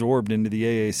was absorbed into the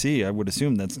AAC, I would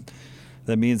assume that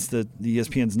means that the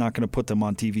ESPN's not going to put them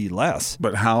on TV less.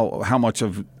 But how much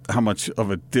of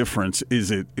a difference is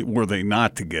it were they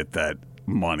not to get that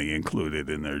money included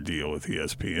in their deal with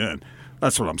ESPN?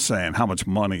 That's what I'm saying. How much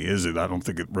money is it? I don't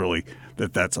think it really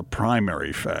that's a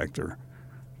primary factor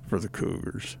for the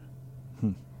Cougars.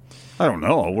 I don't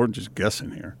know. We're just guessing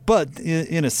here. But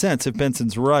in a sense, if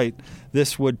Benson's right,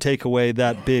 this would take away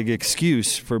that big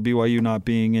excuse for BYU not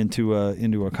being into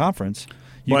a conference.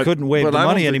 You couldn't waive the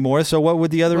money anymore, so what would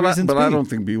the other reasons be? But I don't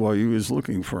think BYU is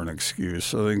looking for an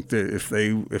excuse. I think that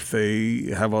if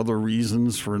they have other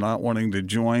reasons for not wanting to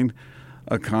join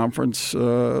a conference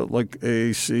like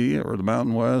AAC or the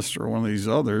Mountain West or one of these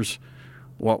others,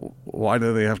 why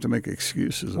do they have to make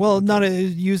excuses? Well,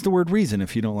 use the word reason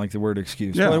if you don't like the word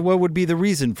excuse. Yeah. What would be the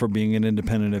reason for being an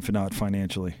independent if not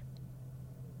financially?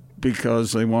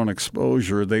 Because they want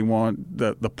exposure. They want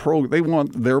they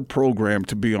want their program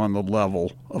to be on the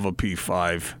level of a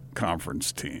P5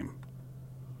 conference team.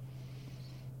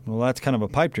 Well, that's kind of a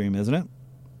pipe dream, isn't it?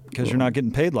 Because you're not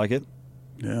getting paid like it.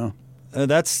 Yeah.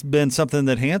 That's been something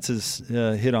that Hans has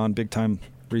hit on big time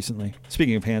recently.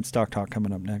 Speaking of Hans, Doc Talk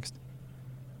coming up next.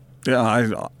 Yeah, I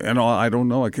don't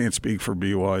know. I can't speak for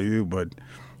BYU, but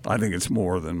I think it's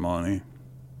more than money.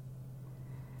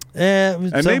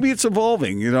 And maybe it's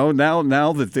evolving. Now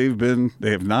that they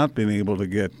have not been able to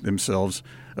get themselves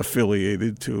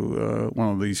affiliated to one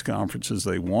of these conferences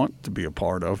they want to be a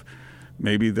part of.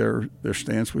 Maybe their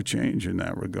stance would change in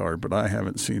that regard. But I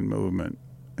haven't seen movement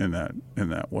in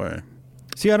that way.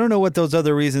 See, I don't know what those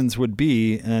other reasons would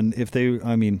be, and if they,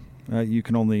 I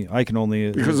can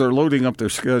only because they're loading up their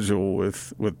schedule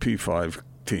with P5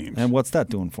 teams. And what's that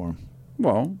doing for them?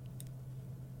 Well,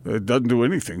 it doesn't do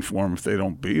anything for them if they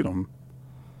don't beat them.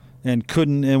 And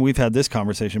we've had this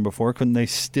conversation before. Couldn't they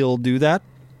still do that?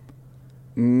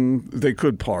 They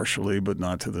could partially, but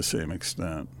not to the same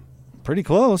extent. Pretty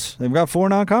close. They've got 4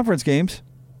 non-conference games.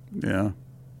 Yeah.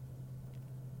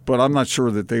 But I'm not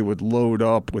sure that they would load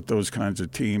up with those kinds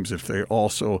of teams if they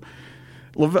also.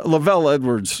 Lavelle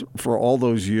Edwards, for all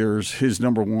those years, his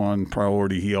number one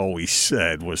priority, he always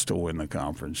said, was to win the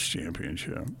conference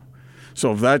championship.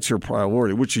 So if that's your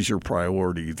priority, which is your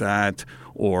priority, that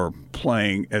or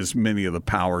playing as many of the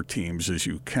power teams as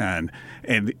you can,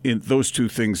 and in those two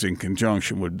things in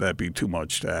conjunction, would that be too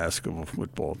much to ask of a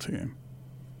football team?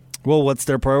 Well, what's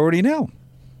their priority now?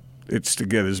 It's to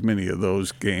get as many of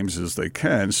those games as they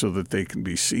can so that they can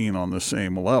be seen on the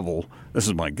same level, this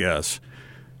is my guess,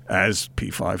 as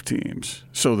P5 teams,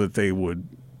 so that they would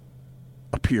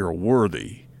appear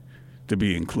worthy to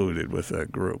be included with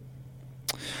that group.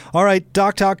 All right,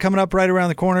 Doc Talk coming up right around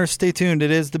the corner. Stay tuned.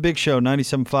 It is The Big Show,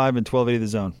 97.5 and 1280 The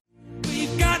Zone.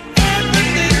 We've got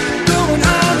everything going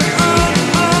on.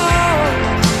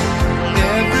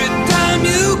 Every time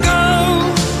you go.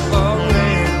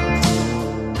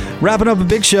 Wrapping up A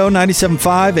Big Show,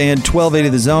 97.5 and 1280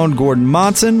 The Zone. Gordon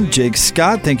Monson, Jake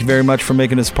Scott, thank you very much for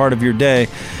making us part of your day.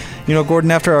 You know,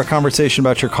 Gordon, after our conversation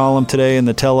about your column today in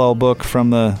the tell-all book from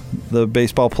the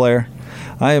baseball player,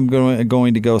 I am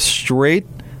going to go straight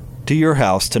to your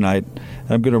house tonight.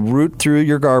 I'm going to root through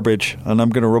your garbage, and I'm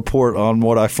going to report on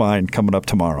what I find coming up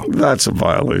tomorrow. That's a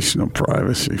violation of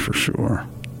privacy for sure.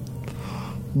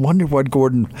 Wonder what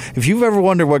Gordon. If you've ever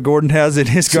wondered what Gordon has in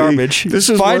his garbage,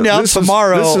 find out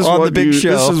tomorrow on The Big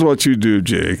Show. This is what you do,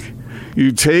 Jake.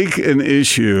 You take an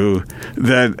issue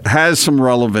that has some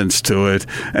relevance to it,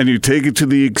 and you take it to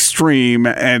the extreme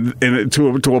and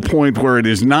to a point where it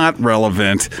is not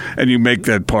relevant, and you make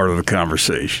that part of the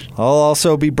conversation. I'll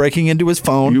also be breaking into his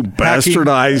phone. You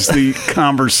bastardize the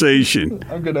conversation.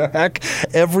 I'm going to hack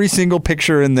every single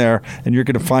picture in there, and you're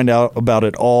going to find out about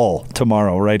it all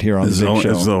tomorrow right here on The Big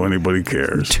Show. As though anybody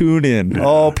cares. Tune in. Yeah.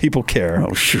 Oh, people care.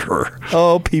 Oh, sure.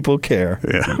 Oh, people care.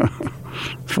 Yeah.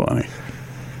 Funny.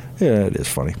 Yeah, it is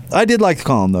funny. I did like the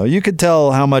column, though. You could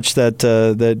tell how much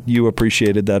that you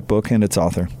appreciated that book and its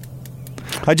author.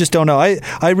 I just don't know. I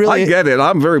get it.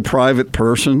 I'm a very private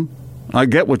person. I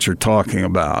get what you're talking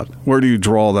about. Where do you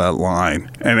draw that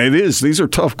line? And these are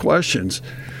tough questions.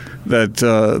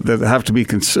 that have to be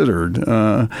considered.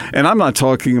 And I'm not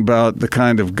talking about the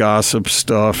kind of gossip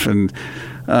stuff. And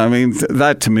I mean,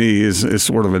 that to me is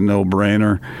sort of a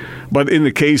no-brainer. But in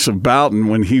the case of Boughton,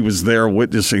 when he was there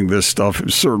witnessing this stuff, it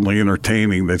was certainly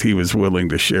entertaining that he was willing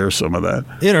to share some of that.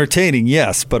 Entertaining,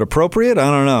 yes, but appropriate?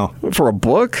 I don't know. For a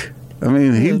book? I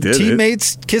mean, he did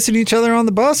Teammates kissing each other on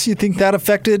the bus? You think that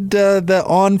affected the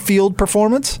on-field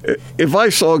performance? If I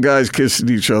saw guys kissing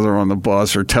each other on the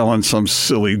bus or telling some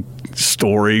silly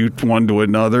story one to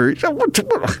another,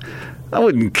 I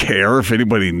wouldn't care if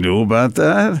anybody knew about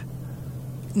that.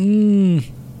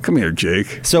 Come here,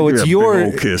 Jake. So it's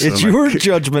your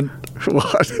judgment.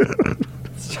 What?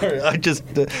 Sorry,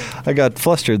 I got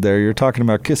flustered there. You're talking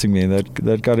about kissing me.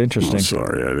 That got interesting. I'm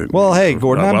sorry, I didn't. Well, hey,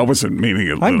 Gordon, I wasn't meaning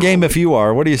it. I'm game if you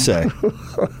are. What do you say?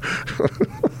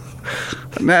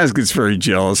 Naz gets very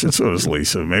jealous, and so does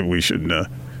Lisa. Maybe we should.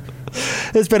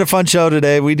 It's been a fun show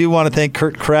today. We do want to thank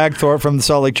Kurt Cragthorpe from the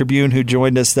Salt Lake Tribune who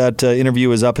joined us. That interview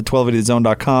is up at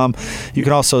 1280thezone.com. You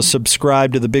can also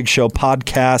subscribe to The Big Show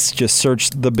podcast. Just search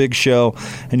The Big Show,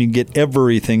 and you can get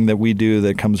everything that we do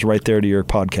that comes right there to your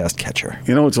podcast catcher.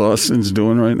 You know what Austin's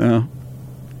doing right now?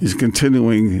 He's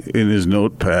continuing in his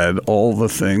notepad all the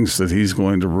things that he's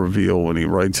going to reveal when he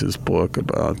writes his book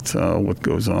about what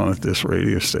goes on at this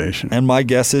radio station. And my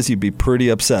guess is you'd be pretty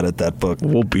upset at that book.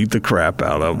 We'll beat the crap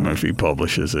out of him if he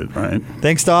publishes it, right?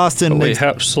 Thanks to Austin. Oh, wait,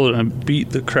 absolutely. I beat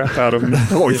the crap out of him.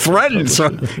 Oh, he threatened.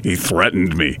 He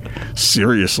threatened me.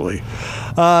 Seriously.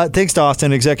 Thanks to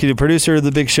Austin, executive producer of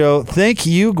The Big Show. Thank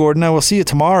you, Gordon. I will see you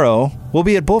tomorrow. We'll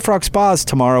be at Bullfrog Spas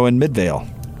tomorrow in Midvale.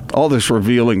 All this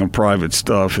revealing of private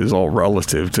stuff is all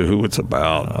relative to who it's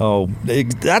about. Oh,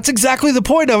 that's exactly the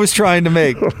point I was trying to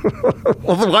make.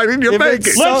 Well, why didn't you make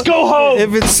it? Let's go home.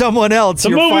 If it's someone else, the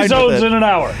you're movie fine zone's with it. in an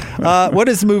hour. What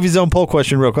is the movie zone poll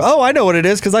question, real quick? Oh, I know what it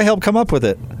is because I helped come up with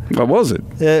it. What was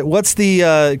it? What's the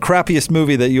crappiest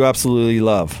movie that you absolutely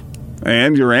love?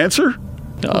 And your answer?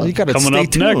 Well, you got to coming stay up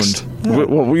tuned. next. Yeah.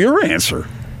 Well, your answer.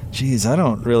 Jeez, I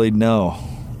don't really know.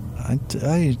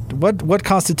 What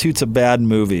constitutes a bad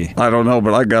movie? I don't know,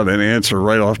 but I got an answer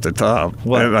right off the top.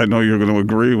 What? And I know you're going to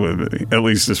agree with me, at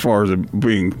least as far as it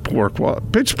being poor quality.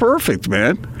 Pitch Perfect,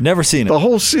 man. Never seen it. The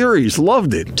whole series.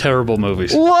 Loved it. Terrible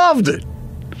movies. Loved it.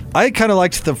 I kind of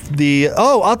liked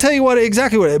I'll tell you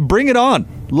exactly what. Bring It On.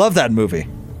 Love that movie.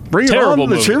 Bring It On,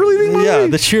 the cheerleading movie? Yeah,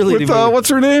 the cheerleading movie. What's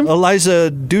her name?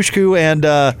 Eliza Dushku and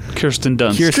Kirsten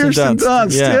Dunst. Kirsten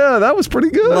Dunst. Yeah, that was pretty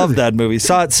good. Love that movie.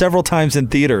 Saw it several times in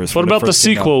theaters. What about the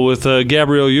sequel with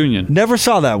Gabrielle Union? Never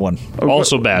saw that one.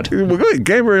 Also bad.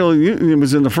 Gabrielle Union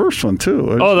was in the first one,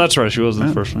 too. Oh, that's right. She was in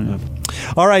the first one,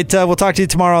 yeah. All right, we'll talk to you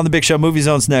tomorrow on The Big Show. Movie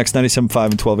Zone's next, 97.5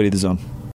 and 1280 The Zone.